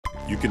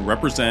You can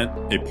represent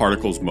a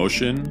particle's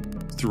motion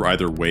through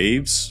either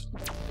waves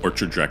or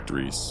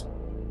trajectories.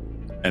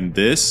 And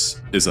this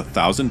is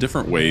 1,000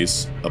 different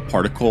ways a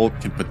particle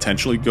can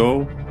potentially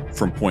go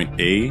from point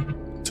A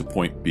to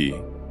point B.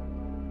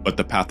 But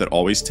the path it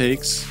always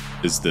takes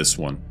is this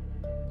one.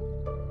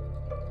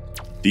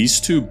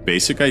 These two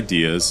basic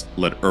ideas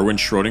led Erwin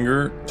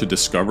Schrödinger to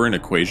discover an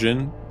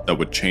equation that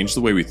would change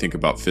the way we think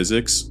about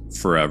physics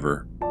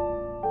forever.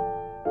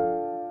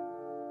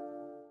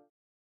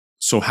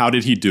 So how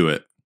did he do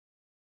it?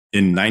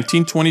 In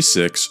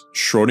 1926,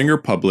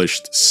 Schrödinger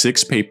published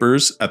 6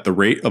 papers at the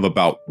rate of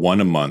about 1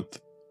 a month,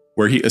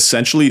 where he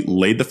essentially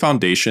laid the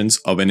foundations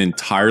of an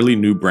entirely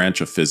new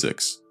branch of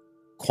physics,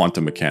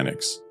 quantum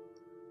mechanics.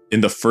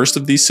 In the first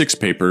of these 6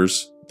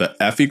 papers, the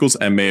F equals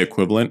ma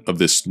equivalent of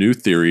this new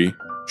theory,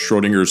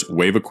 Schrödinger's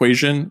wave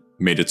equation,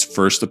 made its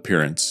first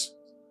appearance.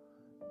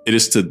 It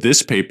is to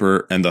this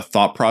paper and the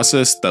thought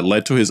process that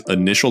led to his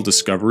initial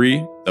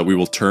discovery that we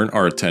will turn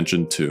our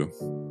attention to.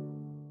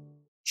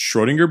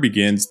 Schrödinger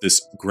begins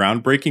this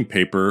groundbreaking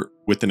paper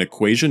with an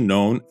equation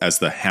known as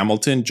the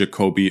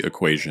Hamilton-Jacobi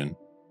Equation.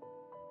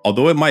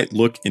 Although it might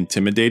look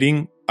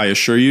intimidating, I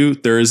assure you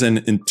there is an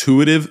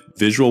intuitive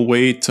visual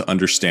way to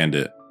understand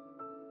it.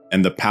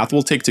 And the path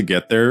we'll take to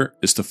get there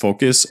is to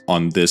focus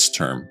on this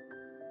term,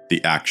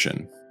 the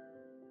action.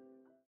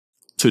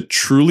 To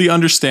truly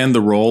understand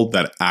the role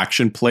that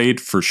action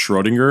played for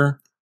Schrödinger,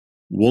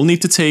 we'll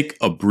need to take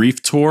a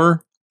brief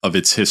tour of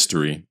its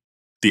history.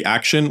 The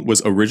action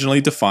was originally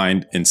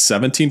defined in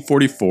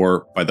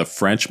 1744 by the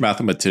French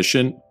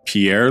mathematician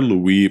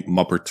Pierre-Louis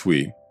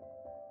Maupertuis.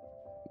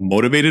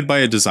 Motivated by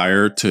a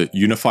desire to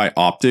unify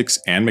optics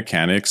and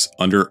mechanics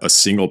under a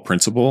single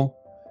principle,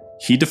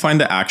 he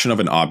defined the action of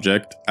an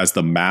object as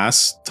the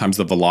mass times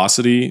the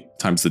velocity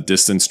times the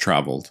distance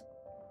traveled.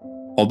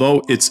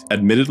 Although it's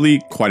admittedly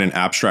quite an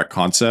abstract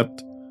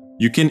concept,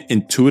 you can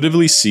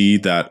intuitively see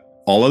that,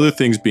 all other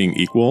things being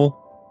equal,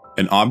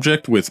 an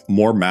object with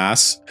more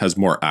mass has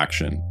more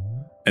action,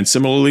 and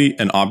similarly,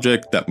 an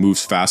object that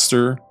moves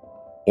faster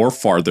or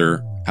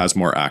farther has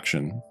more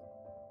action.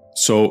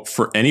 So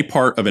for any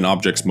part of an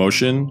object's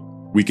motion,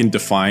 we can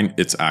define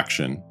its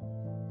action.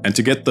 And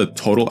to get the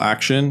total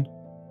action,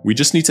 we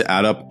just need to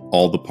add up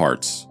all the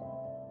parts,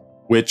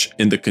 which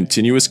in the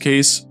continuous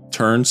case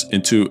turns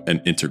into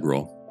an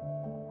integral.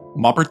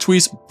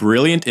 Maupertuis'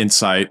 brilliant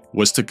insight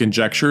was to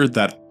conjecture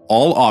that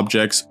all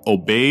objects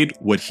obeyed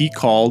what he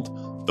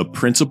called the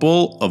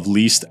principle of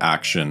least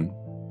action.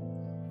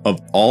 Of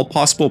all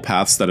possible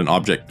paths that an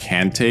object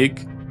can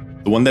take,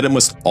 the one that it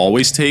must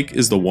always take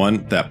is the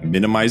one that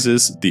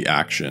minimizes the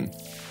action.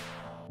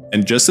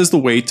 And just as the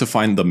way to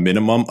find the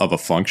minimum of a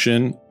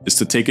function is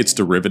to take its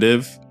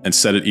derivative and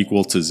set it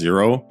equal to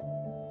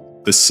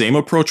 0, the same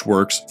approach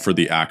works for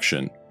the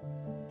action.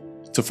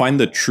 To find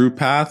the true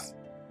path,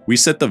 we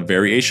set the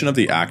variation of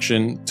the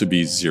action to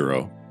be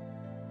 0.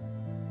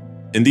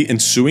 In the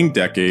ensuing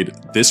decade,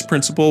 this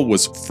principle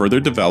was further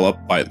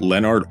developed by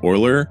Leonhard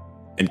Euler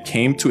and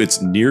came to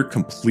its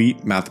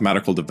near-complete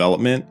mathematical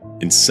development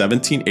in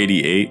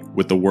 1788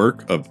 with the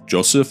work of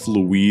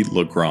Joseph-Louis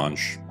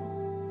Lagrange.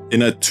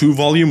 In a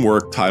 2-volume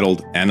work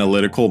titled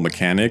Analytical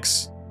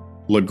Mechanics,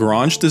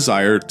 Lagrange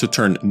desired to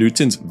turn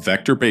Newton's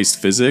vector-based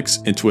physics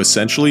into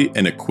essentially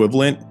an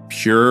equivalent,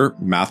 pure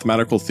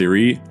mathematical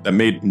theory that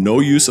made no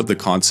use of the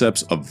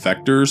concepts of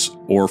vectors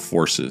or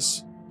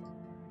forces.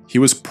 He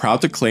was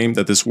proud to claim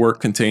that this work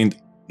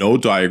contained no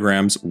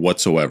diagrams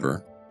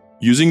whatsoever.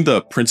 Using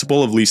the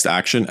principle of least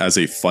action as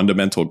a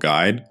fundamental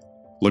guide,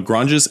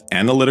 Lagrange's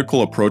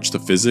analytical approach to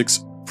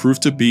physics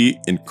proved to be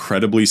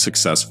incredibly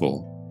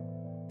successful.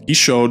 He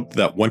showed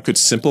that one could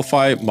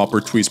simplify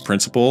Maupertuis'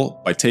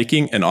 principle by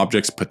taking an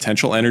object's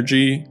potential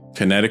energy,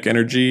 kinetic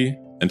energy,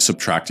 and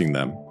subtracting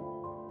them.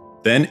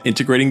 Then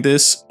integrating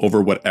this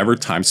over whatever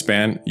time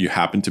span you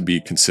happen to be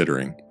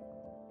considering.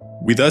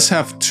 We thus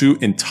have 2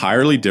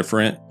 entirely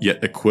different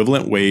yet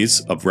equivalent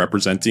ways of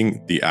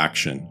representing the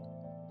action.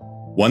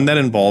 One that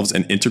involves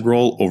an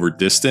integral over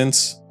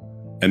distance,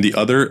 and the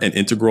other an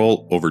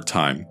integral over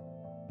time.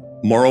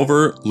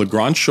 Moreover,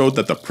 Lagrange showed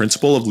that the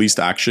principle of least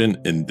action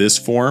in this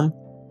form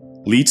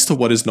leads to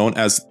what is known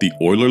as the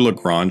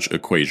Euler-Lagrange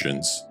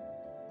equations,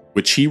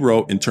 which he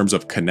wrote in terms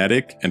of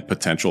kinetic and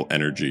potential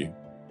energy.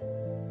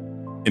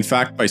 In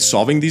fact, by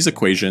solving these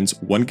equations,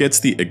 one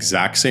gets the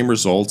exact same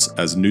results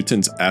as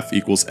Newton's F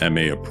equals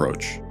ma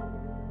approach.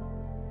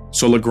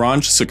 So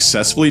Lagrange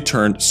successfully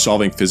turned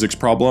solving physics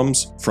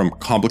problems from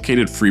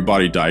complicated free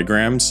body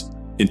diagrams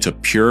into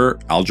pure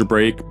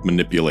algebraic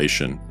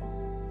manipulation.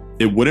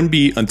 It wouldn't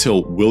be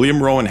until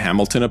William Rowan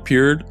Hamilton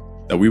appeared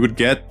that we would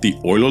get the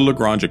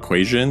Euler-Lagrange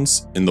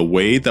equations in the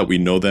way that we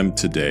know them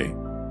today,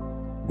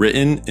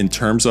 written in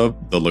terms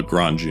of the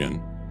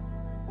Lagrangian.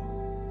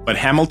 But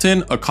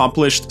Hamilton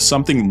accomplished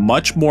something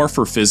much more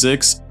for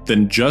physics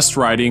than just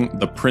writing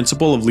the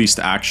principle of least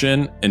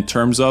action in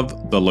terms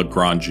of the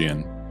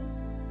Lagrangian.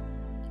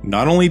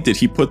 Not only did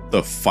he put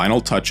the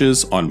final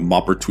touches on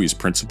Maupertuis'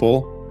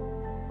 principle,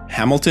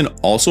 Hamilton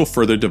also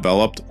further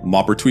developed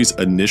Maupertuis's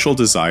initial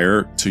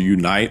desire to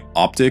unite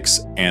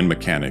optics and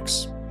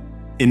mechanics.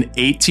 In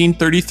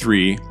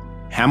 1833,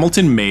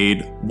 Hamilton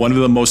made one of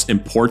the most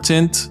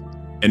important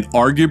and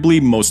arguably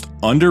most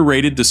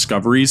underrated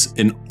discoveries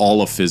in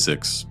all of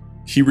physics.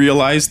 He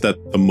realized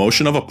that the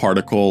motion of a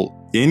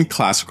particle in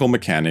classical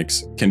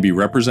mechanics can be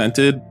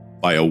represented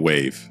by a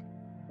wave.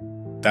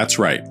 That's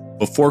right,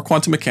 before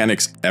quantum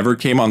mechanics ever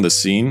came on the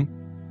scene,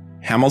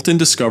 Hamilton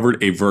discovered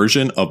a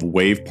version of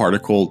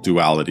wave-particle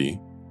duality.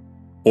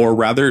 Or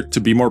rather, to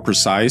be more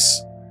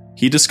precise,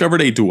 he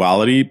discovered a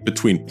duality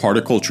between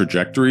particle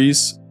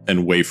trajectories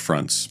and wave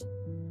fronts.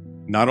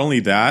 Not only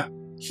that,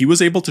 he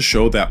was able to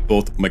show that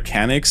both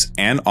mechanics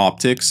and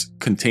optics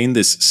contain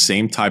this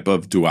same type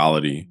of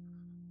duality,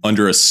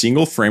 under a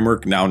single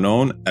framework now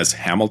known as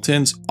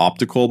Hamilton's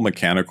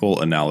optical-mechanical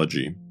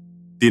analogy.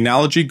 The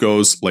analogy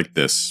goes like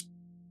this.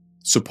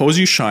 Suppose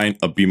you shine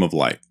a beam of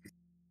light.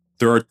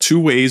 There are two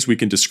ways we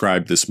can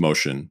describe this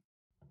motion.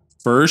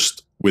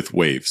 First, with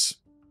waves.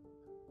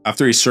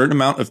 After a certain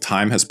amount of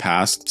time has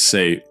passed,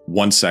 say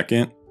 1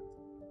 second,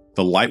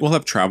 the light will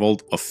have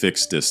traveled a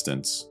fixed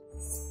distance.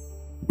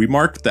 We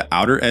mark the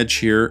outer edge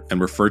here and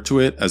refer to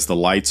it as the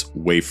light's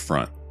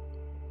wavefront.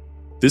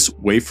 This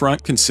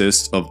wavefront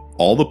consists of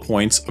all the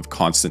points of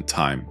constant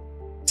time,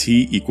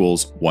 t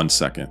equals 1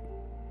 second.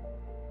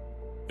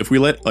 If we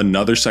let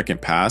another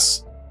second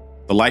pass,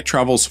 the light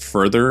travels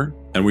further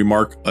and we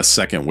mark a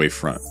second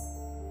wavefront,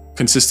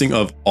 consisting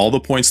of all the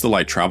points the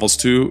light travels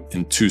to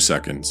in 2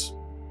 seconds.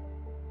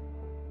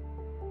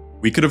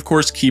 We could of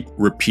course keep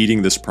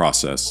repeating this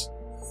process,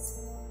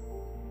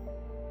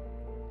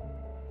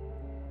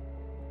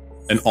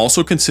 and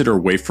also consider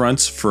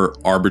wavefronts for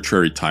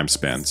arbitrary time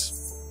spans.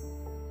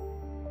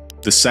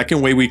 The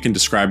second way we can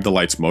describe the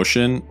light's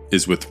motion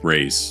is with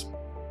rays.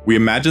 We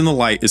imagine the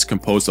light is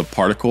composed of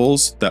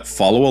particles that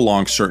follow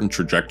along certain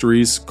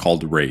trajectories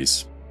called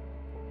rays.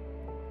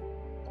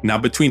 Now,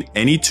 between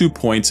any 2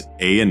 points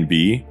A and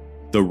B,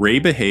 the ray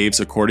behaves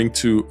according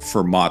to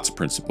Fermat's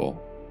principle,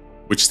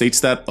 which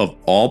states that of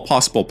all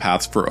possible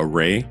paths for a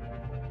ray,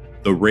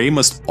 the ray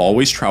must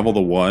always travel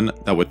the one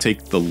that would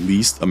take the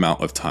least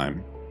amount of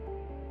time.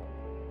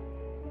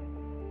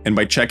 And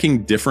by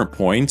checking different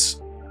points,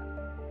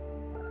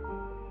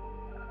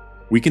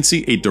 we can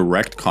see a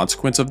direct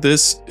consequence of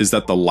this is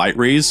that the light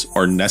rays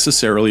are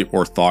necessarily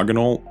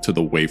orthogonal to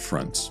the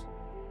wavefronts.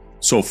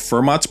 So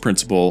Fermat's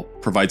principle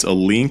provides a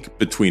link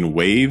between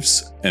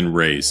waves and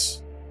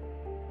rays.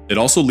 It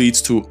also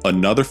leads to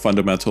another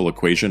fundamental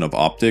equation of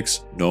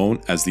optics known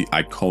as the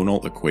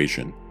iconal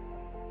equation,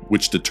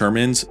 which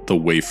determines the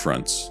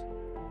wavefronts.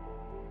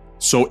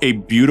 So a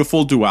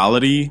beautiful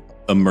duality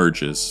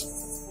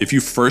emerges. If you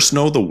first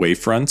know the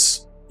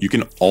wavefronts, you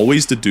can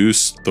always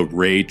deduce the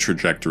ray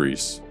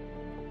trajectories.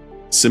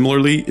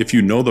 Similarly, if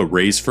you know the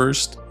rays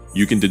first,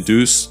 you can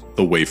deduce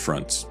the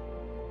wavefronts.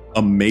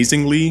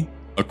 Amazingly,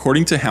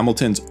 according to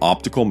Hamilton's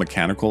optical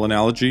mechanical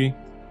analogy,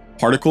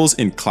 particles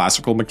in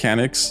classical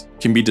mechanics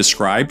can be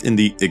described in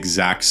the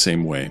exact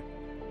same way.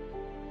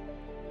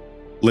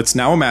 Let's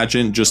now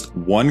imagine just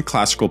one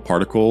classical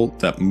particle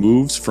that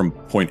moves from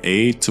point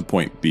A to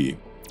point B.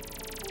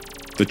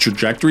 The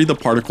trajectory the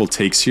particle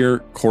takes here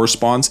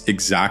corresponds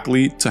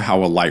exactly to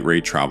how a light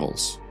ray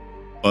travels.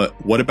 But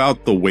what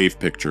about the wave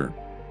picture?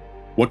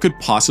 What could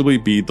possibly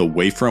be the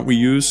wavefront we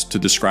use to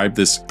describe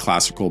this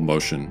classical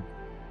motion?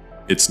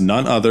 It's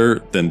none other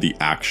than the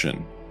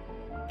action.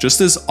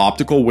 Just as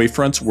optical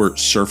wavefronts were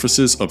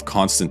surfaces of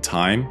constant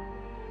time,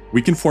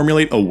 we can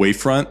formulate a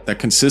wavefront that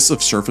consists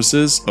of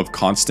surfaces of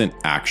constant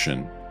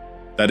action.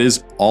 That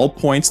is, all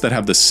points that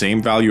have the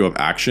same value of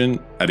action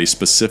at a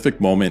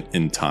specific moment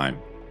in time.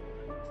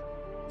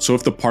 So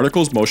if the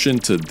particle's motion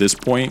to this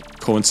point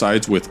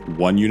coincides with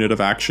 1 unit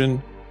of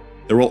action,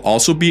 there will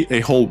also be a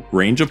whole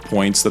range of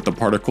points that the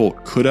particle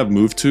could have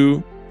moved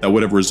to that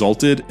would have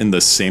resulted in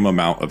the same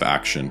amount of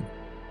action.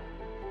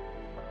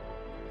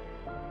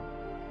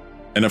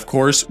 And of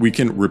course, we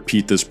can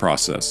repeat this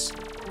process.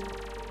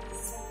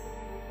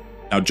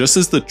 Now, just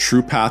as the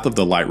true path of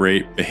the light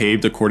ray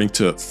behaved according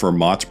to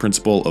Fermat's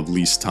principle of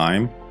least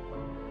time,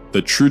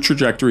 the true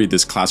trajectory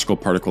this classical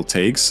particle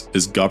takes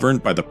is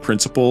governed by the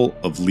principle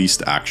of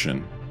least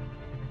action.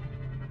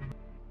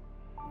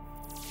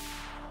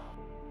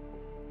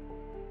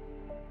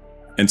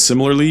 And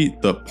similarly,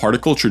 the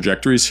particle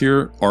trajectories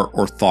here are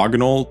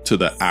orthogonal to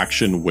the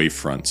action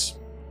wavefronts.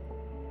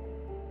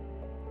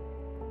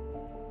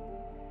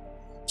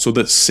 So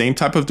the same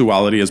type of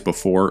duality as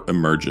before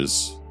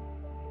emerges.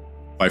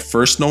 By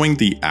first knowing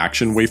the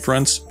action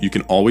wavefronts, you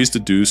can always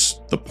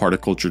deduce the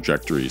particle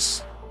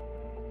trajectories,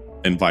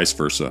 and vice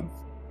versa.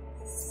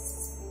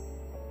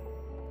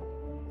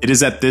 It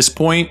is at this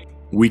point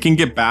we can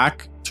get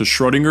back to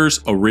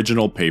Schrödinger's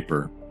original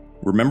paper.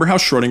 Remember how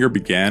Schrödinger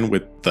began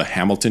with the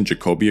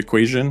Hamilton-Jacobi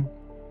equation?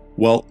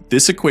 Well,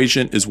 this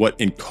equation is what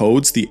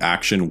encodes the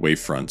action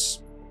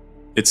wavefronts.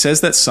 It says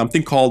that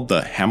something called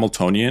the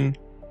Hamiltonian,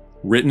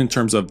 written in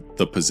terms of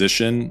the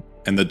position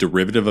and the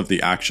derivative of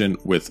the action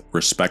with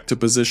respect to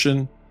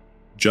position,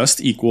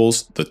 just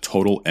equals the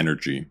total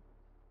energy.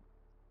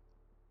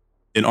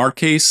 In our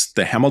case,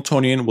 the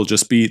Hamiltonian will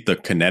just be the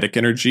kinetic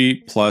energy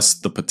plus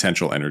the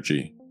potential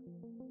energy.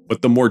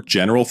 But the more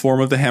general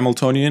form of the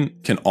Hamiltonian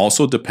can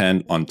also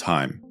depend on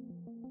time.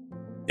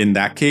 In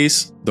that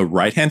case, the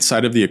right-hand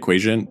side of the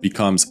equation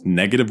becomes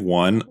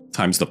 -1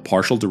 times the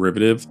partial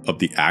derivative of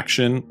the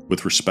action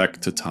with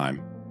respect to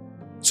time.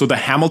 So the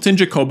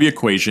Hamilton-Jacobi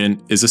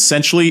equation is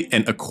essentially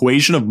an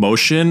equation of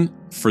motion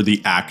for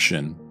the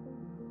action.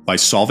 By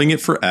solving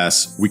it for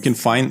s, we can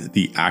find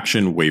the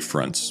action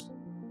wavefronts.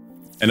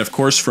 And of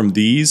course, from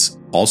these,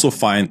 also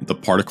find the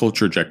particle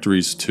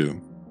trajectories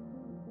too.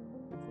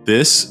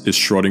 This is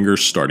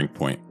Schrödinger's starting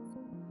point.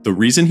 The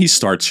reason he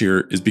starts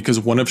here is because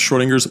one of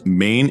Schrödinger's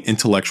main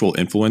intellectual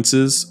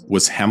influences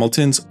was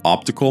Hamilton's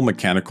optical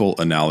mechanical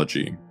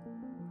analogy.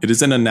 It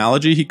is an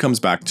analogy he comes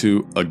back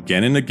to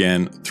again and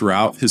again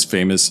throughout his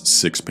famous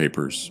 6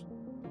 papers.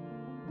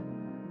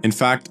 In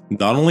fact,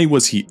 not only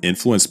was he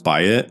influenced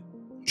by it,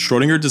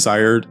 Schrödinger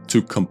desired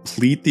to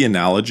complete the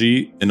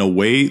analogy in a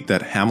way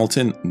that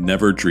Hamilton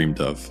never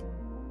dreamed of.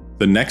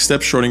 The next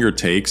step Schrödinger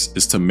takes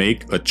is to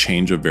make a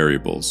change of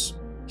variables.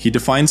 He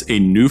defines a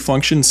new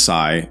function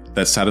psi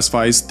that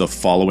satisfies the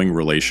following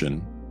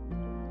relation,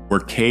 where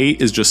k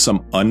is just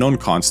some unknown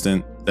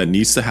constant that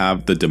needs to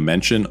have the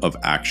dimension of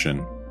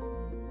action.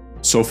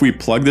 So if we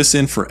plug this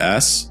in for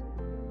s,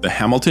 the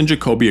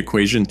Hamilton-Jacobi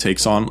equation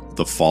takes on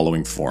the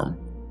following form.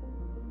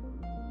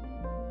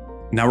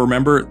 Now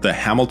remember, the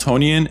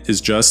Hamiltonian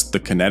is just the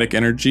kinetic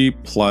energy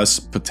plus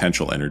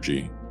potential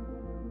energy.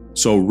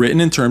 So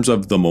written in terms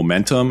of the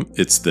momentum,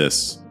 it's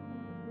this.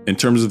 In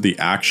terms of the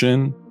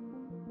action,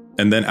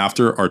 and then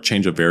after our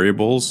change of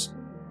variables,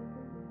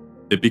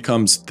 it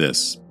becomes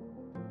this.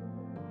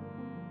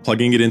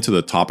 Plugging it into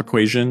the top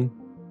equation,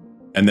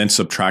 and then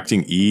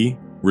subtracting E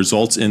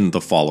results in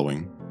the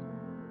following.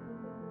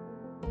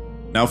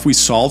 Now if we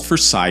solve for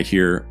psi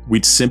here,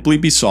 we'd simply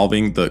be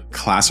solving the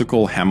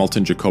classical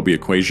Hamilton-Jacobi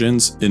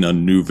equations in a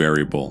new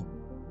variable.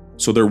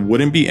 So there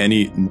wouldn't be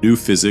any new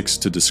physics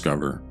to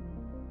discover.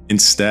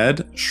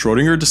 Instead,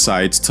 Schrödinger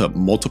decides to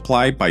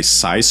multiply by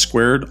psi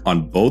squared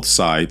on both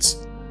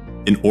sides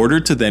in order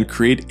to then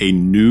create a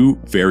new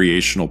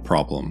variational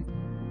problem,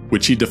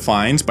 which he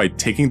defines by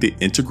taking the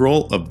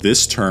integral of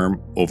this term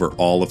over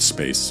all of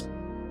space.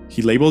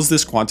 He labels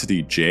this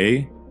quantity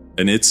J,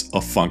 and it's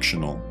a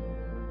functional,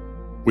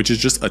 which is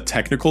just a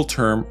technical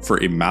term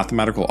for a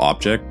mathematical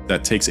object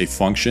that takes a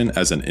function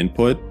as an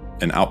input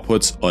and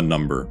outputs a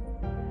number.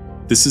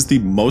 This is the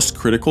most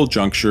critical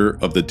juncture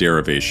of the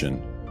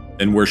derivation,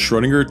 and where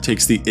Schrödinger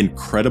takes the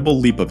incredible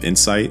leap of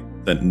insight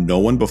that no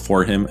one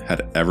before him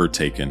had ever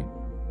taken.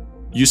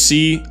 You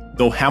see,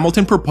 though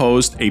Hamilton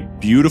proposed a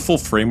beautiful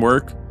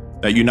framework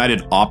that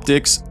united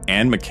optics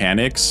and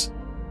mechanics,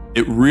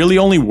 it really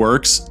only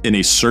works in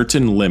a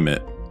certain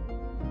limit.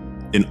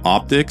 In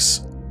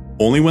optics,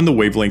 only when the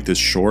wavelength is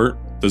short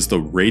does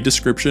the ray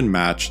description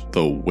match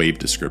the wave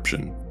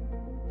description.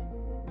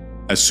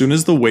 As soon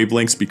as the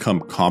wavelengths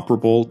become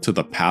comparable to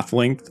the path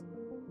length,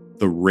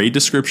 the ray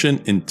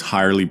description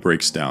entirely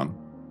breaks down.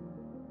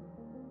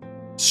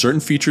 Certain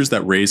features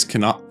that rays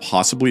cannot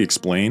possibly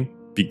explain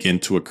begin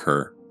to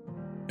occur,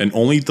 and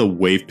only the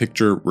wave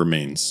picture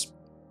remains.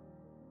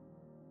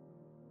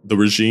 The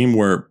regime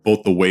where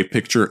both the wave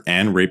picture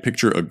and ray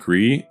picture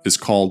agree is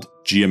called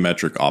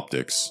geometric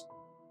optics,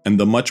 and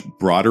the much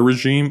broader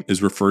regime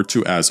is referred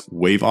to as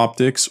wave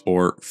optics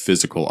or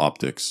physical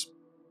optics.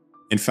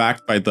 In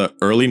fact, by the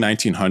early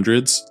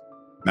 1900s,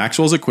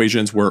 Maxwell's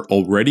equations were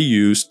already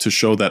used to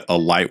show that a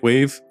light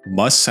wave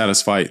must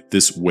satisfy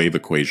this wave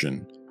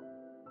equation.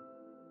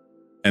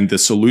 And the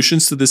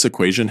solutions to this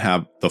equation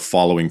have the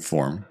following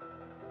form,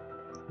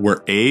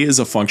 where A is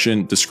a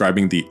function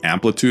describing the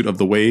amplitude of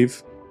the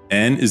wave,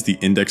 N is the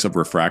index of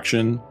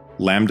refraction,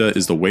 lambda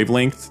is the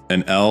wavelength,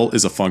 and L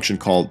is a function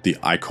called the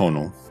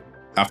eikonal.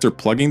 After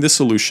plugging this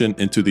solution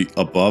into the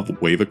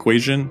above wave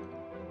equation,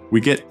 we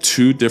get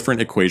 2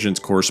 different equations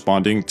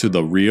corresponding to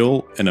the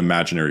real and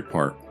imaginary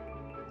part.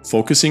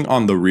 Focusing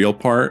on the real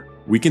part,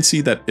 we can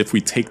see that if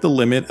we take the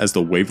limit as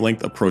the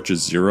wavelength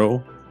approaches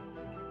 0,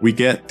 we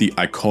get the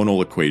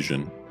eikonal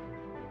equation,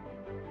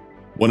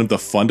 one of the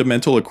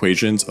fundamental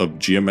equations of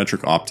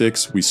geometric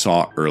optics we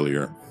saw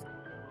earlier.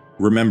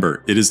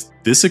 Remember, it is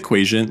this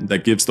equation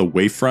that gives the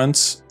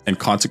wavefronts and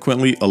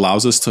consequently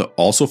allows us to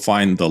also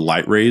find the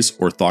light rays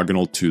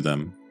orthogonal to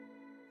them.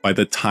 By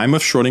the time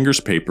of Schrödinger's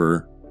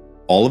paper,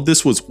 all of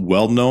this was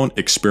well known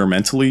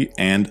experimentally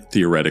and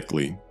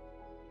theoretically.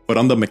 But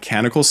on the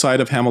mechanical side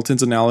of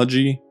Hamilton's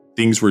analogy,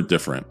 things were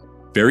different.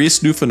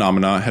 Various new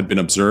phenomena had been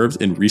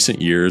observed in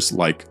recent years,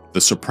 like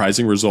the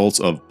surprising results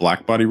of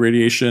blackbody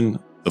radiation,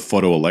 the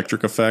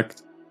photoelectric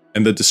effect,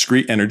 and the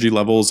discrete energy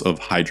levels of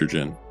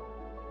hydrogen.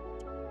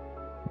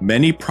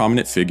 Many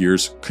prominent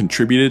figures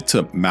contributed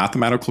to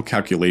mathematical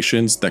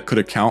calculations that could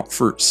account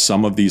for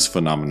some of these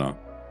phenomena.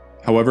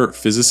 However,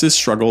 physicists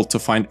struggled to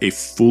find a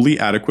fully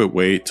adequate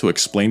way to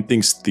explain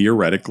things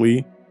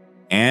theoretically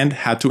and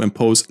had to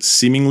impose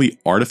seemingly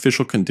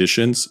artificial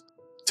conditions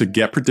to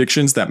get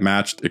predictions that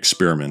matched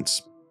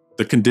experiments.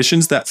 The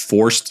conditions that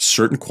forced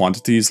certain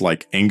quantities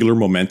like angular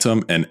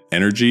momentum and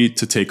energy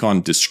to take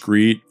on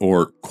discrete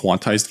or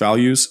quantized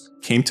values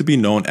came to be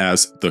known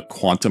as the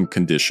quantum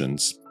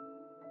conditions.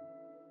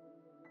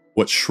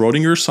 What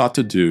Schrödinger sought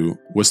to do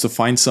was to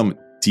find some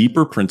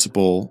deeper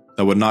principle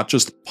that would not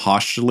just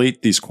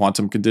postulate these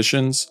quantum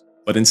conditions,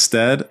 but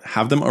instead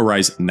have them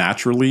arise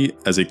naturally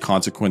as a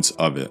consequence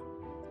of it.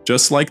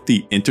 Just like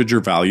the integer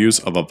values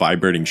of a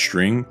vibrating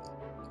string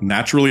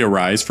naturally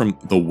arise from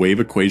the wave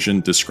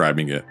equation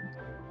describing it.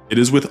 It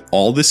is with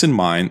all this in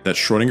mind that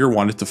Schrödinger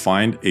wanted to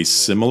find a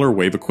similar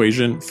wave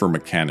equation for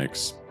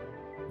mechanics,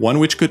 one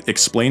which could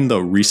explain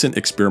the recent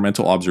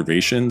experimental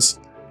observations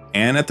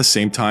and at the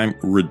same time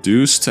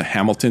reduce to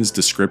Hamilton's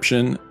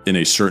description in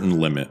a certain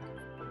limit,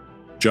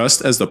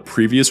 just as the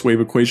previous wave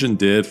equation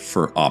did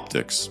for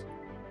optics.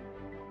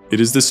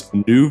 It is this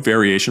new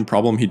variation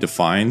problem he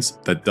defines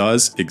that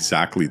does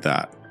exactly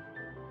that.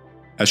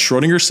 As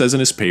Schrödinger says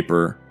in his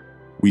paper,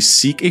 we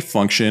seek a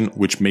function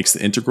which makes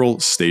the integral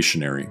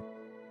stationary,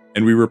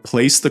 and we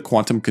replace the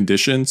quantum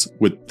conditions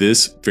with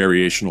this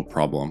variational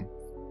problem.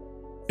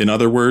 In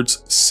other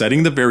words,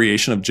 setting the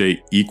variation of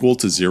J equal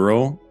to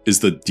 0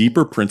 is the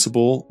deeper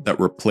principle that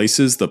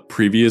replaces the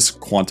previous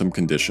quantum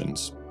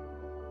conditions.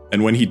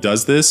 And when he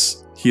does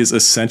this, he is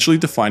essentially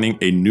defining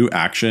a new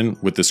action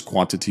with this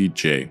quantity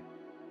J.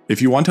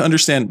 If you want to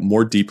understand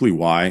more deeply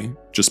why,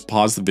 just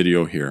pause the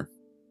video here.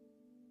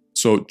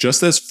 So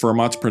just as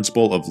Fermat's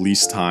principle of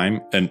least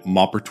time and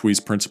Maupertuis's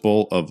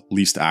principle of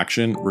least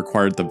action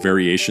required the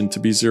variation to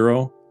be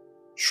 0,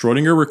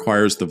 Schrödinger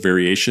requires the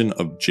variation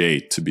of J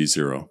to be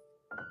 0.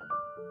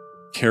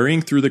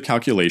 Carrying through the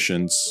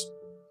calculations,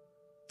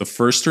 the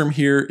first term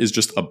here is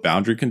just a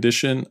boundary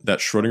condition that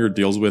Schrödinger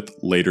deals with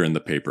later in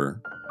the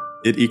paper.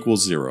 It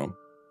equals 0.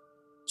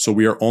 So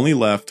we are only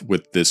left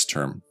with this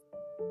term.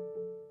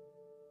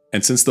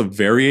 And since the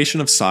variation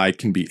of psi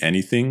can be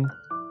anything,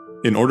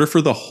 in order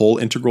for the whole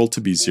integral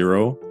to be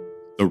 0,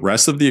 the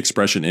rest of the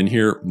expression in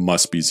here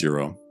must be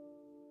 0.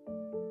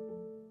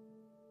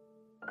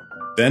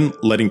 Then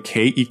letting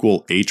k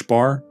equal h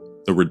bar,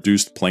 the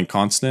reduced Planck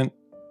constant,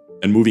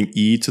 and moving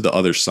e to the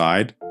other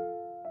side,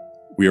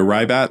 we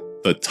arrive at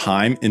the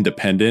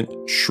time-independent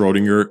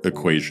Schrödinger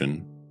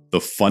equation,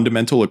 the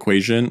fundamental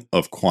equation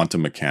of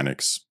quantum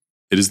mechanics.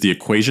 It is the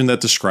equation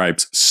that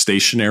describes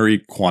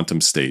stationary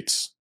quantum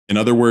states. In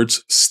other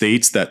words,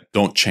 states that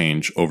don't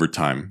change over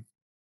time.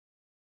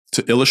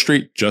 To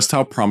illustrate just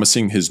how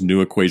promising his new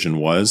equation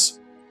was,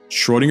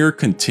 Schrödinger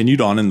continued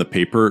on in the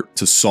paper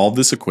to solve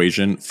this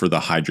equation for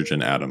the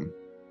hydrogen atom.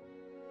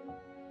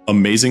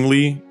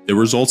 Amazingly, it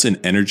results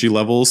in energy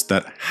levels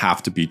that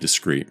have to be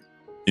discrete,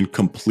 in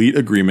complete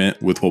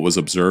agreement with what was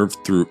observed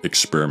through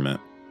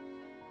experiment.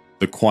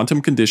 The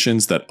quantum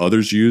conditions that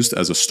others used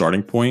as a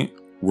starting point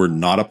were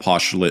not a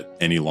postulate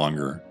any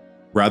longer.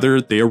 Rather,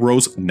 they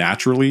arose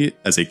naturally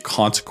as a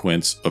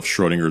consequence of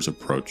Schrödinger's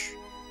approach,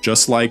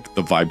 just like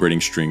the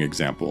vibrating string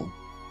example.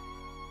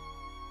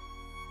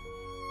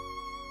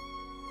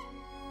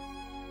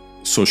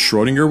 So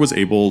Schrödinger was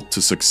able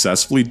to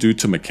successfully do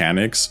to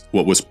mechanics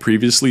what was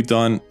previously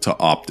done to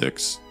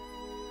optics.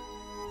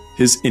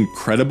 His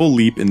incredible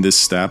leap in this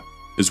step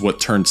is what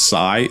turned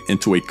psi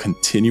into a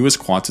continuous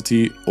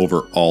quantity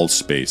over all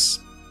space,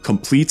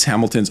 completes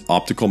Hamilton's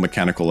optical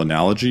mechanical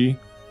analogy,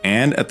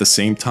 and at the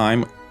same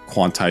time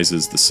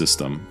quantizes the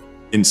system.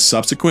 In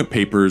subsequent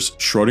papers,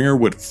 Schrödinger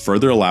would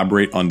further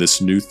elaborate on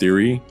this new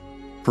theory,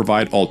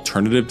 provide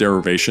alternative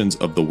derivations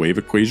of the wave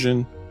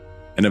equation,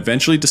 and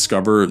eventually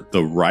discover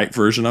the right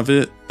version of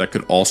it that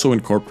could also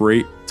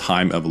incorporate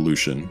time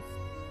evolution.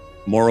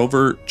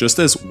 Moreover, just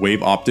as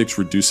wave optics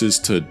reduces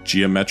to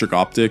geometric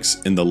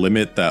optics in the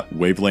limit that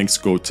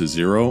wavelengths go to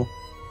 0,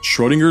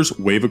 Schrödinger's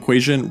wave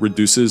equation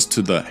reduces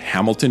to the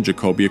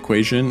Hamilton-Jacobi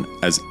equation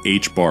as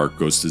h bar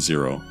goes to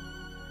 0.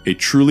 A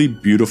truly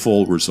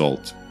beautiful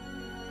result.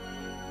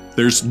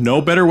 There's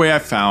no better way I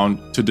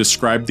found to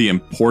describe the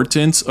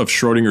importance of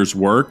Schrödinger's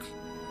work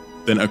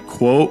than a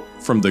quote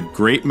from the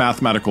great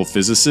mathematical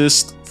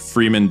physicist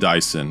Freeman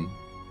Dyson.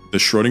 The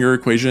Schrödinger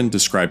equation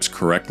describes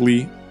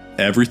correctly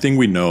everything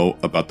we know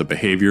about the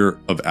behavior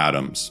of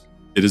atoms.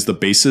 It is the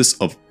basis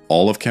of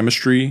all of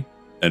chemistry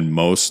and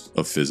most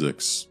of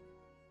physics.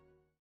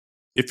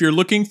 If you're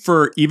looking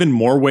for even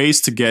more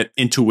ways to get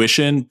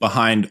intuition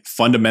behind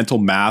fundamental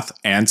math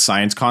and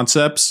science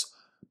concepts,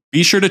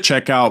 be sure to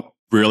check out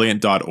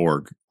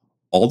Brilliant.org.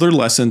 All their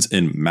lessons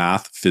in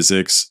math,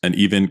 physics, and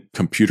even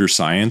computer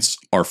science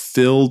are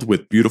filled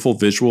with beautiful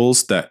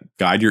visuals that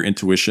guide your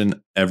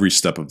intuition every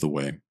step of the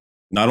way.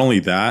 Not only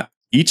that,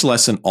 each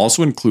lesson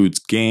also includes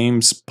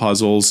games,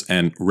 puzzles,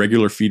 and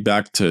regular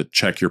feedback to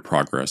check your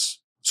progress.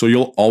 So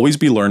you'll always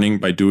be learning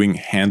by doing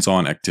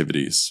hands-on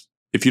activities.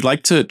 If you'd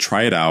like to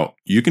try it out,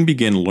 you can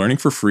begin learning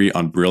for free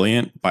on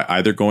Brilliant by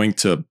either going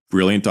to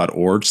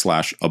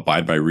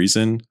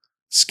brilliant.org/abidebyreason,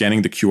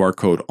 scanning the QR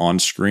code on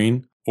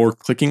screen, or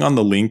clicking on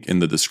the link in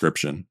the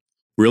description.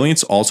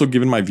 Brilliant's also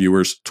given my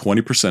viewers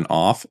 20%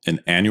 off an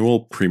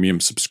annual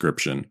premium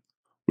subscription,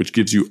 which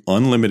gives you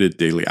unlimited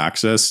daily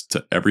access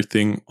to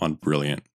everything on Brilliant.